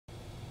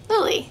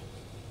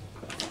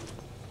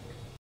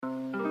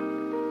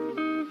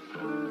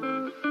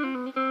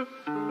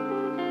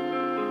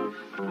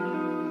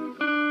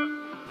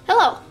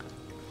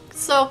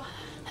So,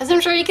 as I'm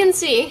sure you can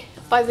see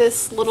by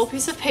this little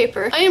piece of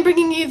paper, I am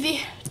bringing you the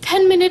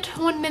 10-minute,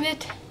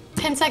 1-minute,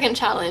 10-second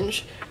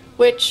challenge,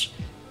 which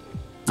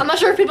I'm not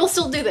sure if people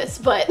still do this,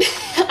 but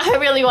I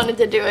really wanted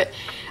to do it.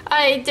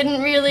 I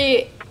didn't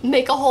really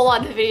make a whole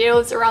lot of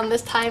videos around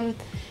this time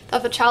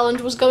that the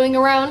challenge was going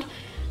around,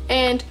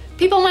 and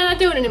people might not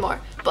do it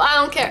anymore, but I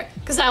don't care,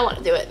 because I want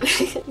to do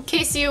it. In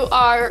case you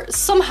are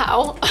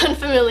somehow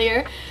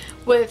unfamiliar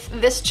with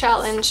this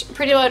challenge,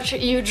 pretty much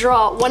you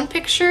draw one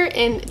picture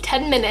in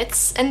 10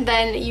 minutes, and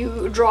then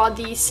you draw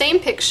the same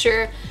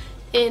picture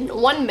in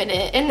 1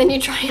 minute, and then you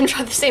try and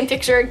draw the same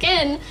picture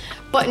again,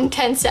 but in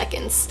 10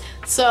 seconds.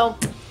 So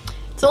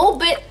it's a little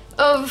bit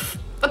of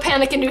a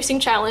panic-inducing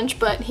challenge,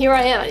 but here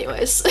I am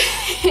anyways.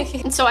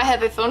 And so I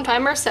have a phone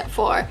timer set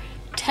for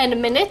 10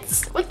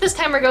 minutes. If this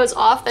timer goes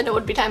off, then it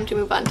would be time to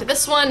move on to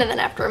this one, and then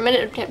after a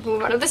minute, it would be time to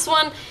move on to this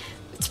one.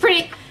 It's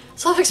pretty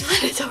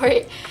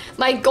self-explanatory.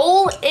 My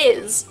goal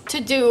is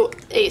to do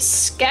a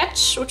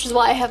sketch, which is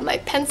why I have my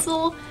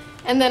pencil,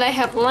 and then I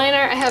have liner,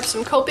 I have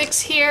some Copics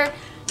here,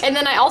 and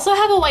then I also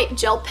have a white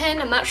gel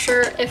pen. I'm not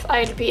sure if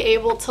I'd be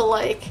able to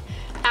like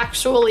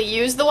actually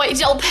use the white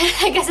gel pen.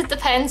 I guess it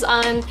depends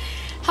on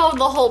how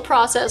the whole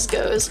process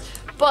goes,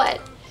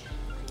 but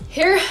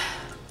here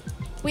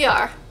we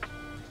are.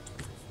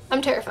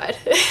 I'm terrified.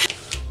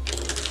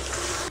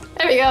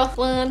 There we go.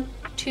 1,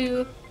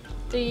 2,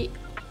 3,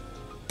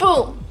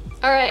 boom.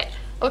 All right,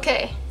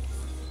 okay.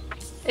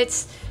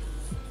 It's,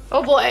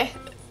 oh boy.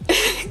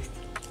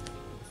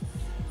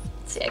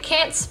 See, I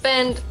can't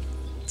spend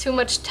too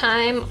much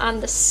time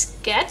on the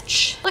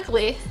sketch.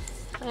 Luckily,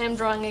 I am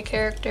drawing a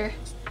character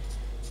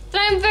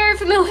that I'm very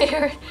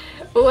familiar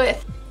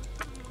with.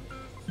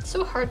 It's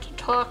so hard to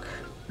talk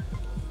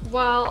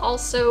while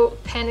also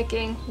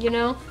panicking, you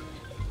know?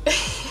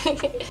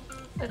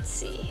 Let's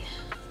see.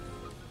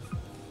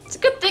 It's a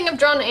good thing I've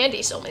drawn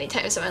Andy so many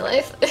times in my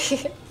life.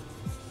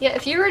 Yeah,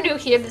 if you are new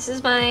here, this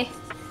is my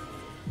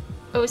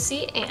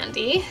OC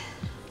Andy.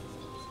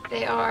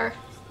 They are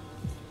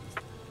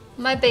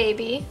my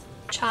baby,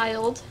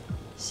 child,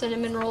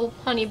 cinnamon roll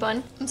honey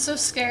bun. I'm so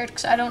scared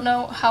because I don't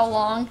know how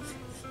long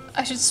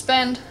I should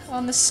spend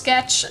on the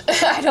sketch.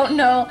 I don't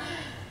know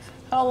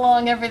how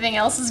long everything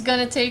else is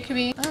gonna take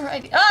me.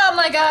 Alrighty. Oh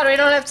my god, we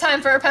don't have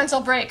time for a pencil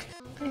break.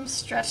 I'm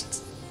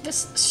stressed.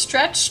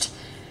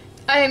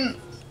 I'm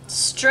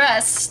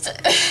stressed.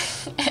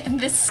 And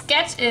this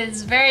sketch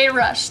is very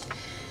rushed.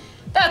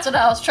 That's what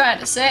I was trying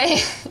to say.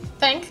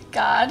 Thank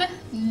God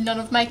none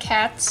of my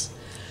cats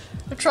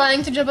are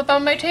trying to jump up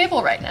on my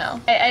table right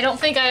now. I don't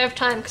think I have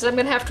time because I'm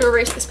gonna have to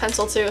erase this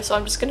pencil too, so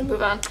I'm just gonna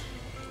move on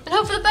and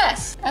hope for the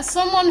best. As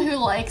someone who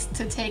likes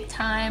to take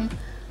time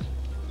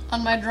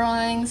on my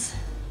drawings,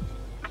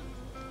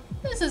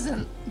 this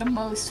isn't the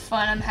most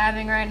fun I'm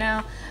having right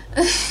now.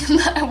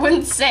 I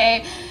wouldn't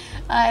say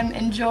I'm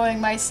enjoying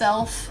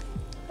myself.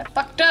 I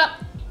fucked up.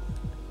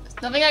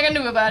 There's nothing I can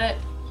do about it.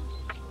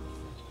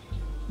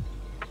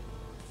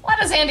 Why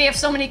does Andy have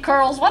so many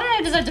curls? Why did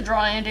I decide to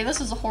draw Andy? This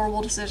is a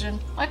horrible decision.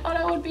 I thought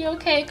I would be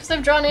okay because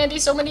I've drawn Andy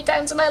so many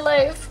times in my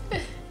life.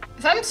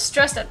 If I'm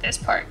stressed at this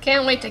part,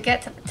 can't wait to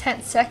get to the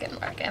 10-second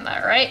mark, am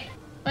I right?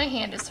 My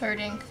hand is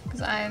hurting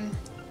because I'm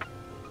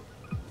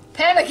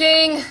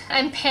panicking.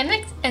 I'm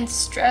panicked and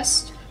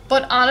stressed,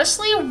 but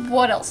honestly,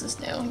 what else is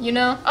new, you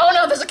know? Oh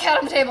no, there's a cat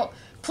on the table.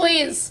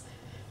 Please,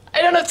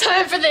 I don't have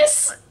time for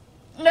this.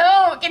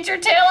 No, get your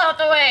tail out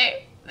the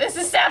way. This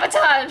is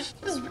sabotage.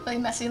 This is really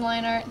messy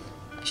line art.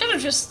 I should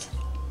have just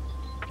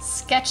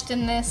sketched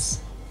in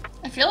this.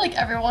 I feel like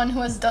everyone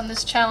who has done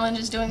this challenge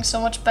is doing so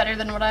much better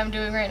than what I'm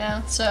doing right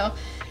now, so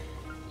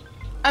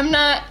I'm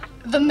not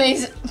the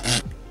amazing.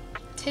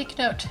 Take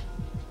note.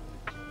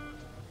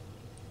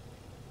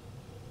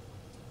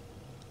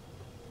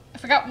 I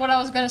forgot what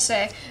I was gonna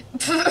say.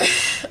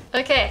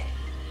 Okay,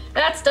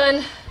 that's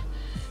done.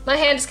 My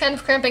hand is kind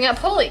of cramping up.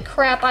 Holy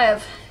crap,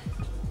 I'm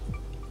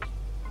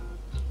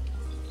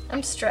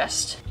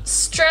stressed.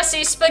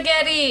 Stressy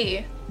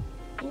spaghetti!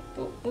 Whoop,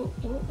 whoop,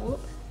 whoop, whoop, whoop.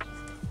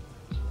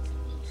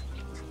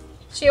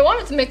 See, I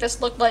wanted to make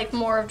this look like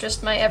more of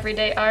just my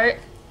everyday art.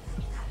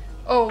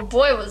 Oh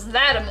boy, was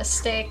that a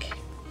mistake.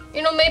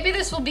 You know, maybe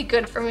this will be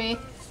good for me,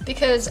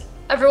 because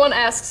everyone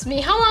asks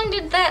me, how long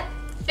did that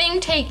thing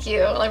take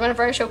you? Like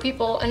whenever I show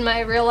people in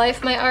my real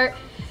life my art,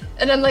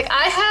 and I'm like,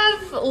 I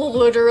have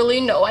literally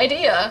no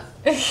idea.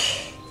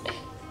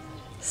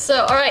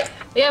 So, alright,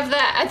 we have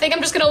that. I think I'm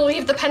just gonna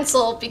leave the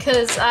pencil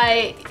because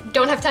I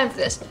don't have time for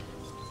this.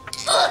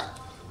 Ugh.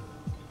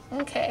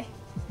 Okay.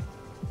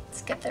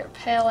 Let's get their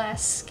pale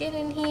ass skin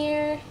in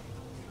here.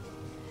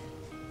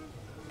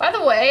 By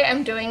the way,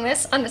 I'm doing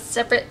this on a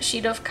separate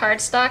sheet of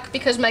cardstock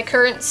because my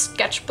current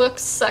sketchbook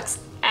sucks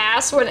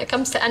ass when it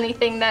comes to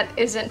anything that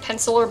isn't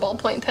pencil or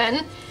ballpoint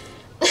pen.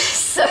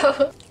 So,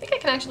 I think I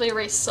can actually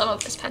erase some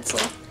of this pencil.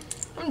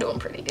 I'm doing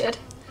pretty good.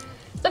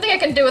 Nothing I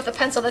can do with the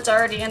pencil that's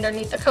already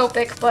underneath the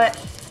Copic, but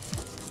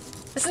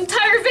this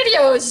entire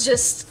video is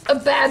just a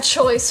bad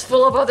choice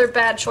full of other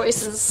bad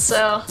choices,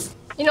 so.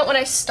 You know, when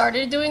I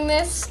started doing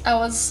this, I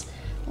was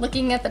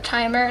looking at the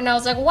timer and I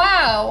was like,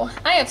 wow,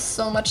 I have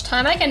so much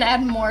time. I can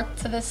add more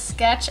to this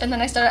sketch. And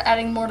then I started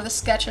adding more to the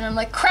sketch and I'm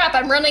like, crap,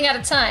 I'm running out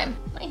of time.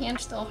 My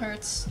hand still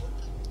hurts.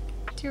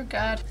 Dear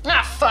God.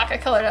 Ah, fuck, I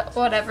colored it.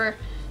 Whatever.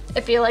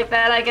 If you like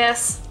that, I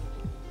guess.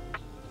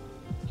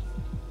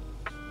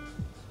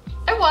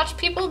 I watch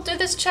people do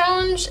this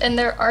challenge and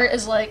their art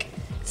is like,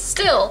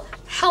 still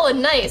hella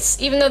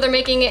nice, even though they're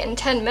making it in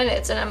 10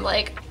 minutes. And I'm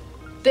like,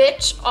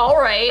 bitch,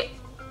 alright.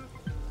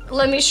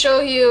 Let me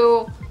show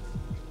you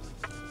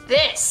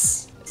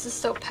this. This is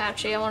so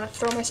patchy. I want to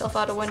throw myself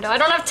out a window. I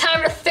don't have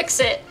time to fix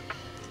it.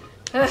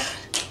 Ugh.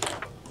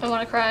 I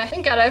want to cry.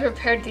 Thank God I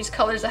prepared these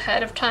colors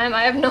ahead of time.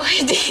 I have no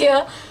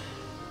idea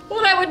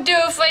what I would do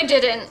if I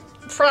didn't.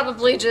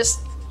 Probably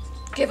just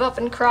give up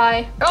and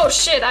cry. Oh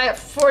shit, I have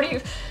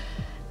 40.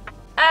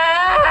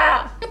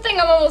 Ah! Good thing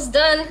I'm almost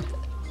done.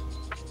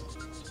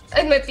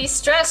 I might be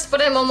stressed,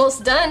 but I'm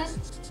almost done.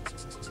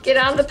 Get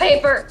on the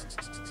paper.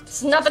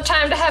 It's not the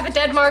time to have a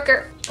dead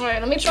marker. Alright,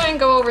 let me try and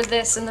go over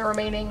this in the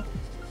remaining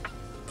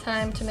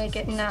time to make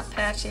it not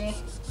patchy.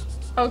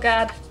 Oh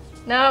God,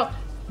 no.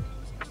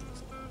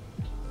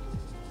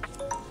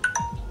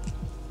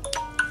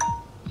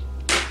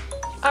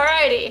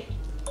 Alrighty.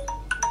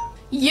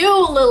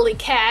 You, Lily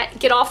Cat,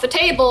 get off the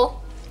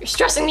table. You're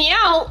stressing me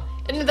out.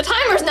 And the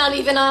timer's not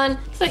even on.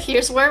 So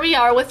here's where we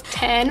are with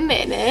 10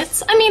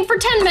 minutes. I mean, for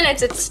 10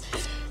 minutes, it's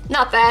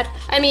not bad.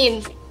 I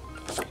mean,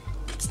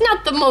 it's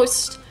not the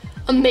most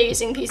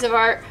amazing piece of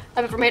art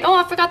I've ever made. Oh,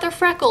 I forgot their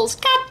freckles.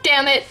 God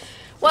damn it.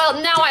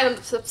 Well, now I'm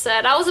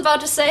upset. I was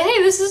about to say,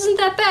 hey, this isn't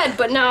that bad,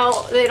 but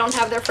now they don't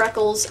have their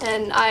freckles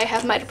and I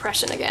have my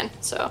depression again.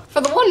 So for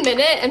the 1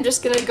 minute, I'm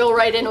just gonna go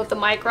right in with the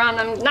micron.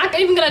 I'm not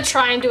even gonna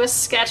try and do a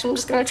sketch. I'm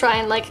just gonna try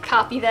and like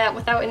copy that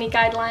without any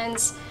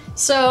guidelines.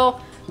 So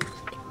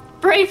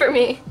pray for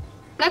me.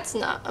 That's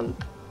not,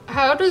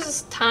 how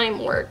does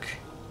time work?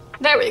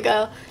 There we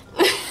go.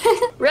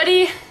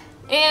 Ready,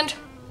 and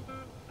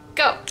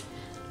go.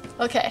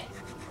 Okay,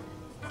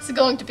 this is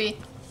going to be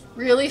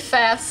really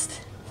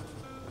fast.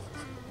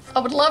 I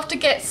would love to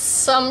get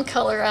some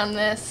color on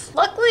this.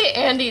 Luckily,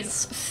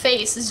 Andy's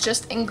face is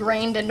just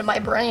ingrained into my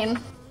brain.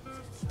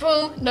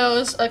 Boom,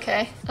 nose,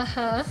 okay.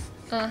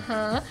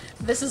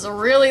 This is a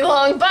really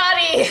long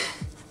body.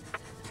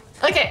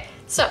 Okay,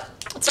 so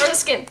let's start with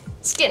skin.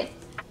 Skin.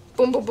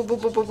 Boom, boom, boom, boom,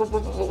 boom, boom, boom,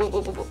 boom, boom,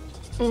 boom, boom, boom.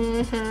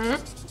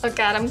 Oh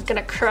God, I'm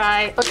gonna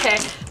cry. Okay,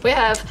 we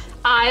have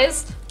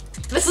eyes.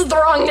 This is the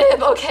wrong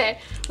nib, okay.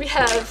 We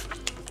have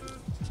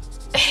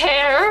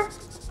hair.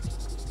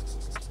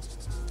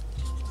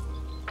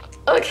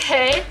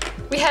 Okay,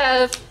 we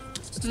have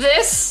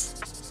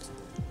this.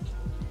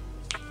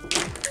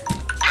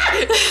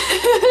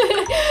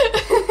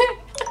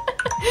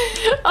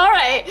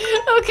 Alright,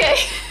 okay.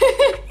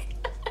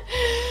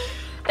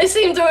 I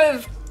seem to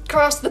have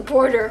crossed the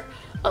border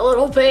a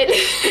little bit.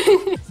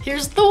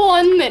 Here's the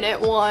 1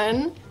 minute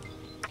one.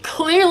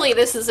 Clearly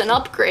this is an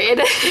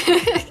upgrade.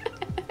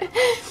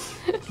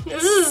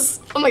 This is,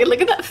 oh my God,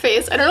 look at that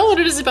face. I don't know what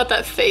it is about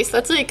that face.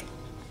 That's like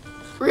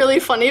really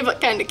funny,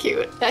 but kind of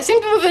cute. I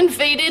seem to have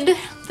invaded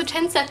the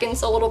 10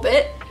 seconds a little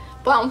bit,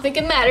 but I don't think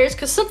it matters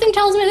because something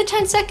tells me the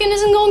 10 second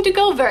isn't going to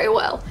go very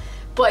well.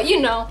 But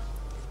you know,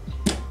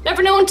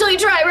 never know until you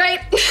try, right?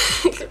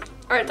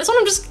 All right, this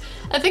one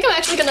I think I'm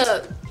actually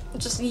gonna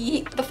just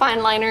yeet the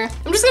fine liner.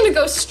 I'm just gonna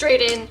go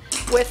straight in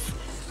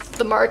with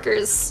the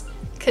markers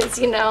because,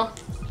 you know,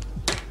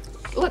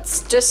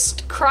 let's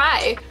just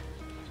cry.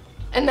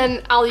 And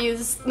then I'll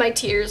use my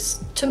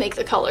tears to make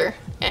the color,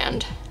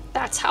 and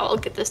that's how I'll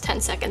get this 10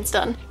 seconds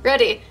done.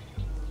 Ready?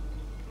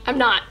 I'm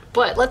not,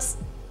 but let's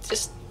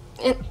just,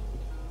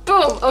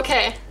 boom,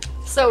 okay.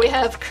 So we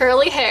have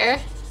curly hair,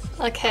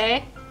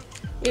 okay.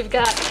 We've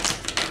got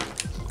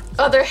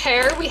other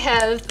hair, we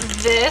have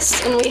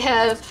this, and we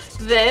have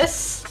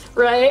this,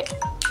 right?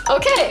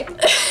 Okay.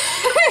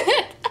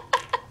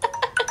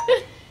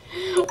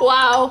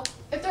 Wow.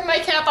 I threw my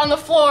cap on the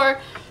floor.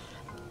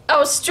 I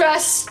was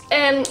stressed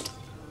and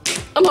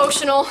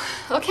emotional.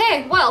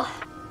 Okay, well,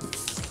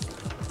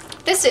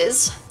 this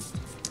is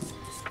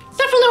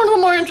definitely one of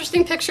the more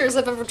interesting pictures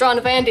I've ever drawn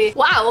of Andy.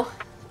 Wow.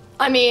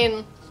 I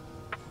mean,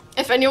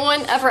 if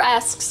anyone ever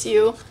asks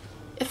you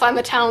if I'm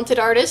a talented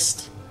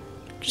artist,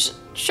 just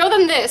show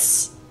them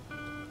this,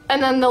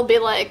 and then they'll be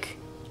like,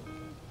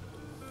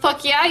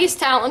 fuck yeah, he's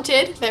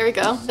talented. There we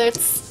go.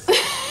 That's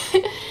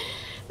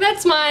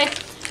that's my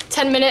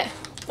 10 minute,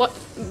 what,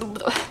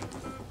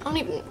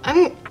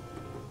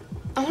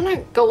 I wanna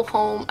go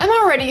home. I'm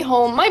already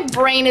home. My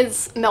brain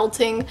is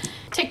melting.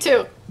 Take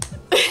two.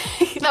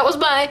 That was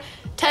my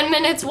 10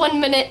 minutes, 1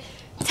 minute,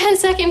 10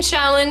 second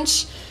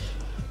challenge.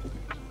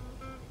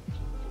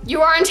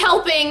 You aren't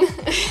helping.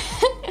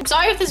 I'm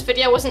sorry if this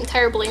video wasn't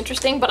terribly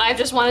interesting, but I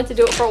just wanted to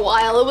do it for a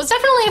while. It was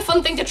definitely a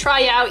fun thing to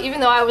try out, even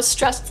though I was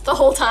stressed the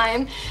whole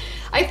time.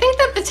 I think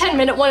that the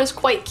 10-minute one is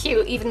quite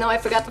cute, even though I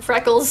forgot the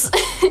freckles.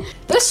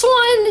 This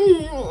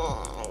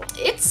one,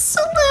 it's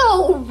a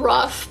little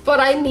rough, but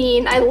I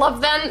mean, I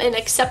love them and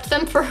accept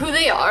them for who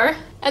they are.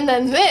 And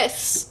then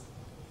this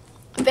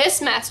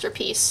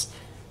masterpiece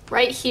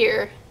right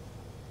here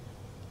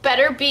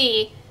better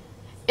be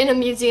in a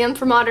museum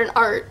for modern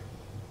art.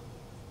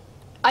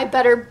 I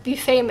better be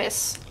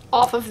famous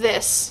off of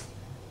this.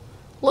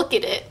 Look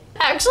at it.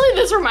 Actually,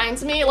 this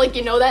reminds me, like,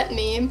 you know that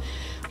meme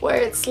where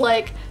it's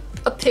like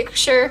a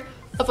picture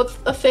of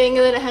a thing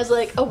and then it has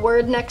like a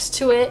word next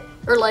to it,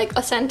 or like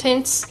a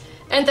sentence,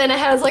 and then it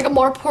has like a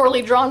more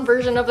poorly drawn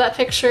version of that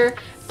picture,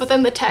 but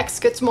then the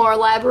text gets more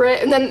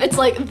elaborate, and then it's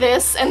like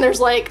this, and there's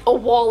like a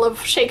wall of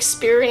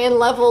Shakespearean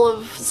level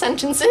of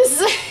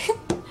sentences.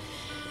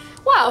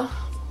 Wow.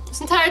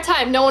 This entire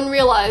time, no one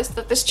realized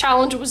that this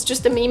challenge was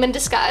just a meme in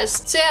disguise.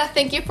 So yeah,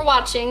 thank you for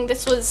watching.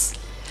 This was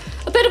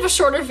a bit of a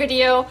shorter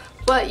video,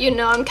 but you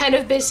know, I'm kind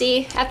of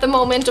busy at the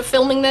moment of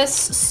filming this,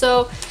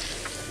 so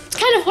it's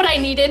kind of what I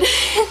needed.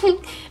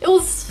 It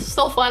was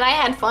so fun. I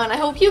had fun. I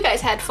hope you guys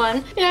had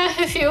fun. Yeah,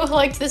 if you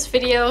liked this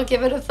video,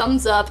 give it a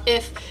thumbs up.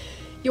 If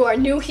you are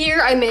new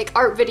here, I make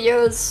art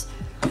videos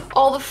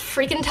all the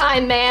freaking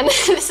time, man.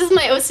 This is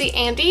my OC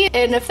Andy,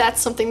 and if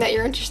that's something that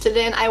you're interested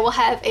in, I will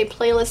have a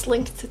playlist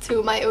linked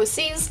to my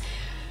OCs,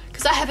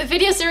 because I have a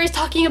video series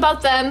talking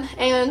about them,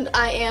 and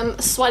I am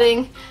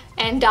sweating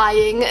and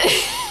dying.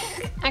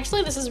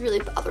 Actually, this is really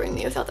bothering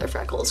me without their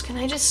freckles. Can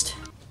I just...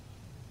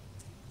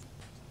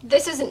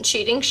 This isn't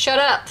cheating, shut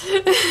up.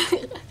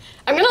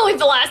 I'm gonna leave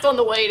the last one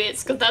the way it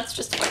is, because that's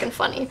just fucking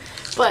funny.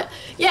 But,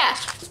 yeah.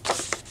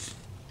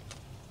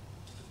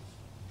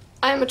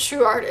 I am a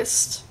true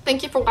artist.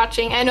 Thank you for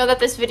watching. I know that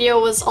this video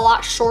was a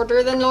lot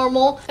shorter than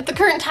normal. At the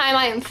current time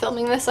I am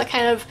filming this, I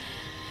kind of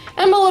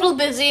am a little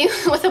busy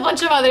with a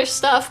bunch of other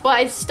stuff, but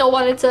I still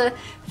wanted to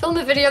film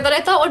a video that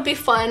I thought would be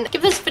fun.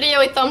 Give this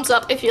video a thumbs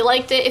up if you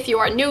liked it. If you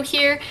are new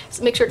here,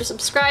 so make sure to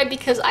subscribe,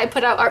 because I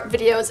put out art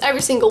videos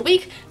every single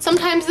week.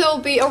 Sometimes there will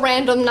be a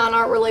random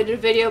non-art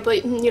related video,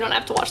 but you don't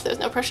have to watch those,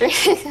 no pressure.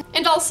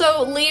 And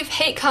also leave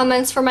hate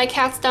comments for my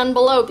cats down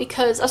below,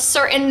 because a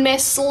certain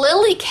Miss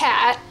Lily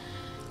cat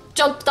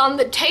jumped on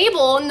the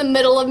table in the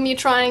middle of me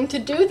trying to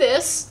do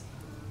this,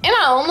 and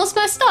I almost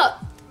messed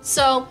up.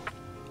 So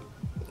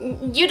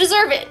you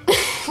deserve it.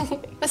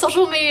 My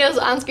social media is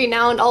on screen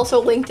now and also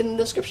linked in the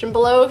description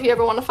below if you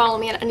ever want to follow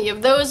me on any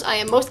of those. I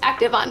am most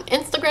active on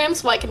Instagram,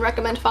 so I can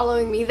recommend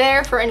following me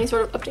there for any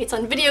sort of updates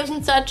on videos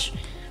and such.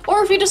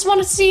 Or if you just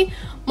want to see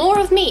more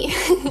of me.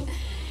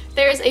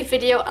 There's a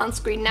video on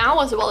screen now,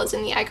 as well as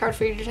in the iCard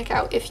for you to check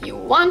out if you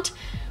want.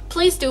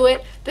 Please do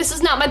it. This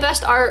is not my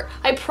best art.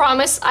 I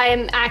promise I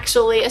am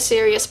actually a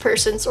serious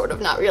person, sort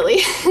of, not really.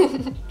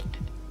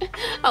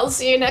 I'll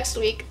see you next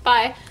week.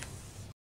 Bye.